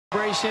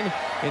Celebration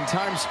in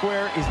Times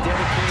Square is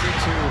dedicated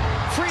to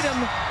freedom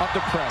of the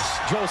press.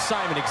 Joel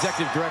Simon,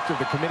 Executive Director of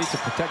the Committee to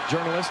Protect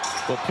Journalists,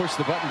 will push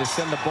the button to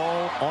send the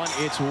ball on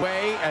its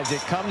way as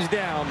it comes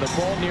down. The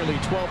ball nearly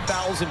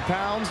 12,000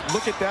 pounds.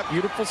 Look at that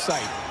beautiful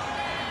sight.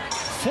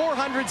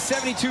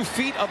 472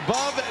 feet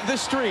above the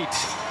street.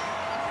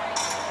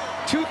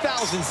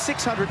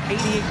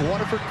 2,688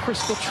 Waterford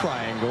crystal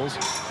triangles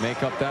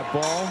make up that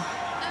ball.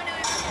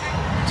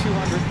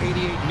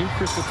 288 new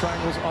crystal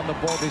triangles on the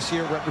ball this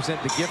year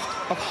represent the gift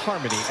of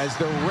harmony as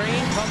the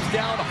rain comes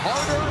down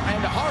harder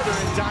and harder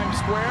in Times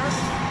Square.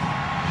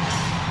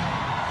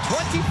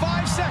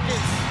 25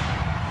 seconds.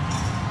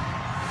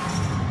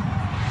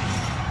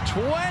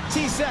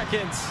 20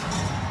 seconds.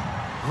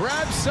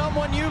 Grab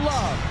someone you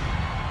love.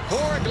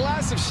 Pour a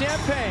glass of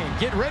champagne.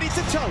 Get ready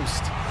to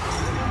toast.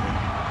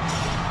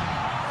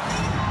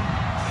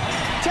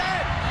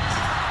 10.